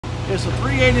It's a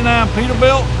 389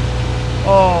 Peterbilt,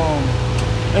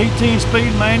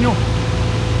 18-speed manual.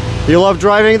 You love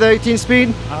driving the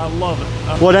 18-speed? I love it.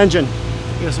 What engine?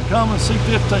 It's a Cummins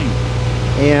C15.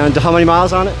 And how many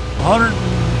miles on it?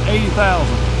 180,000.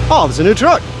 Oh, it's a new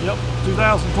truck. Yep,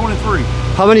 2023.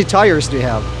 How many tires do you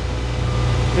have?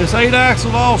 It's 8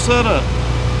 axles all set up.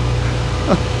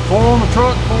 4 on the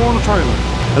truck, 4 on the trailer.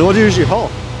 And what do you usually haul?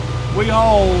 We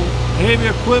haul heavy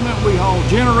equipment, we haul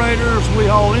generators, we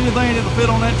haul anything that'll fit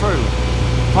on that trailer.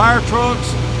 Fire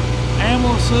trucks,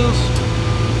 ambulances.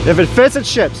 If it fits, it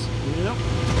ships. Yep.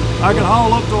 I can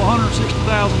haul up to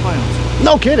 160,000 pounds.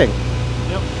 No kidding.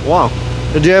 Yep. Wow.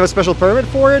 Do you have a special permit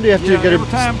for it? Do you have to get every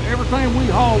time we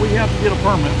haul, we have to get a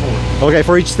permit for it. Okay,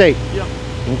 for each state? Yep.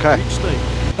 Okay. Each state.